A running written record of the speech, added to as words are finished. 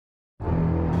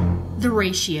The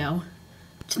ratio.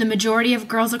 To the majority of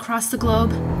girls across the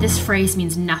globe, this phrase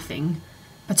means nothing.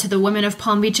 But to the women of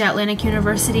Palm Beach Atlantic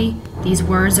University, these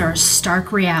words are a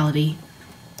stark reality.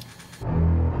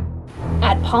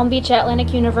 At Palm Beach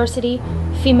Atlantic University,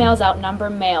 females outnumber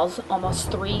males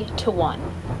almost 3 to 1.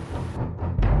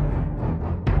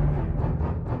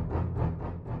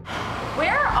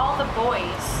 Where are all the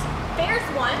boys? There's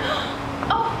one.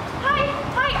 Oh, hi.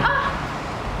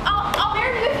 I'll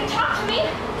marry you if you talk to me.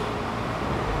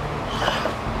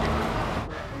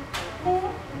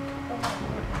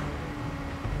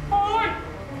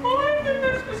 Oh my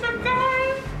goodness, it's a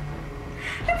guy.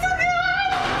 It's a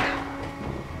guy.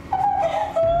 Oh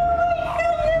my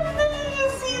goodness, did you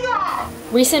just see that?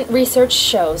 Recent research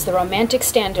shows the romantic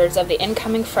standards of the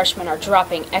incoming freshmen are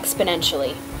dropping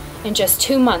exponentially. In just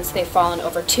 2 months, they've fallen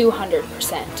over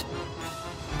 200%.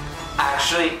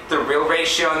 Actually, the real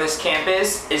ratio on this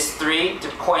campus is 3 to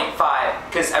 0.5,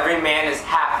 because every man is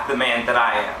half the man that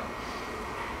I am.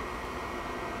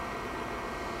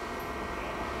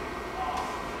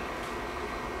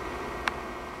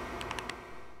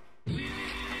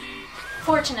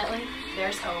 Fortunately,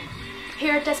 there's hope.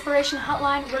 Here at Desperation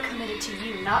Hotline, we're committed to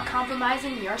you not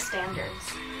compromising your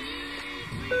standards.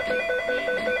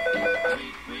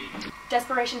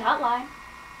 Desperation Hotline.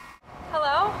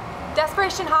 Hello?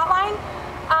 Desperation Hotline?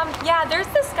 Yeah, there's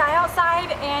this guy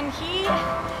outside and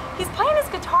he's playing his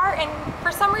guitar and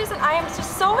for some reason I am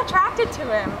just so attracted to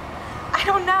him. I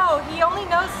don't know, he only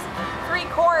knows 3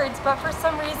 chords, but for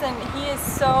some reason he is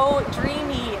so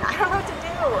dreamy. I don't know what to do.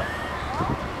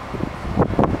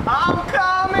 I'm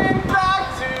coming back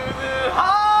to the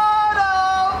heart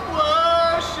of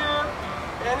worship,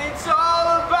 and it's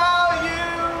all about you.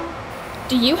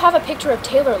 Do you have a picture of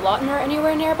Taylor Lautner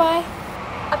anywhere nearby?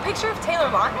 A picture of Taylor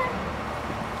Lautner?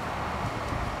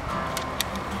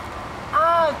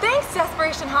 Thanks,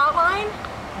 Desperation Hotline.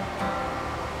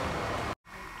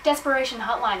 Desperation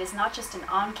Hotline is not just an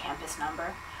on-campus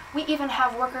number. We even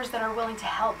have workers that are willing to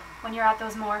help when you're at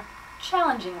those more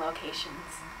challenging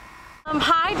locations.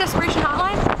 Hi, Desperation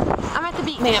Hotline. I'm at the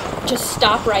beach. Ma'am, just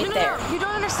stop right there. You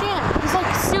don't understand. He's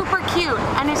like super cute,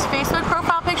 and his Facebook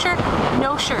profile picture,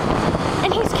 no shirt.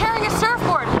 And he's carrying a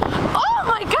surfboard. Oh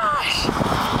my gosh!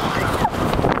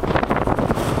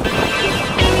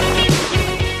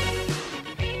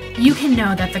 You can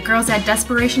know that the girls at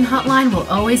Desperation Hotline will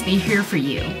always be here for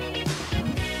you.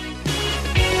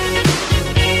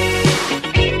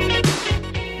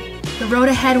 The road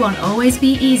ahead won't always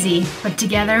be easy, but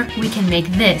together we can make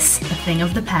this a thing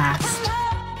of the past.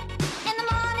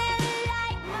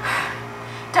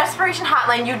 Desperation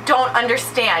Hotline, you don't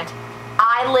understand.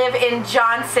 I live in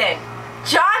Johnson.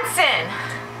 Johnson!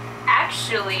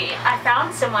 Actually, I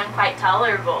found someone quite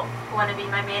tolerable. Want to be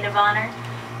my maid of honor?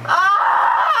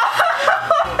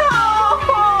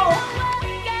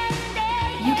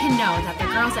 You can know that the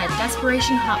girls at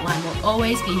Desperation Hotline will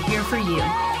always be here for you.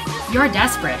 You're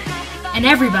desperate, and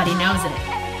everybody knows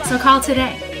it. So call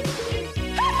today.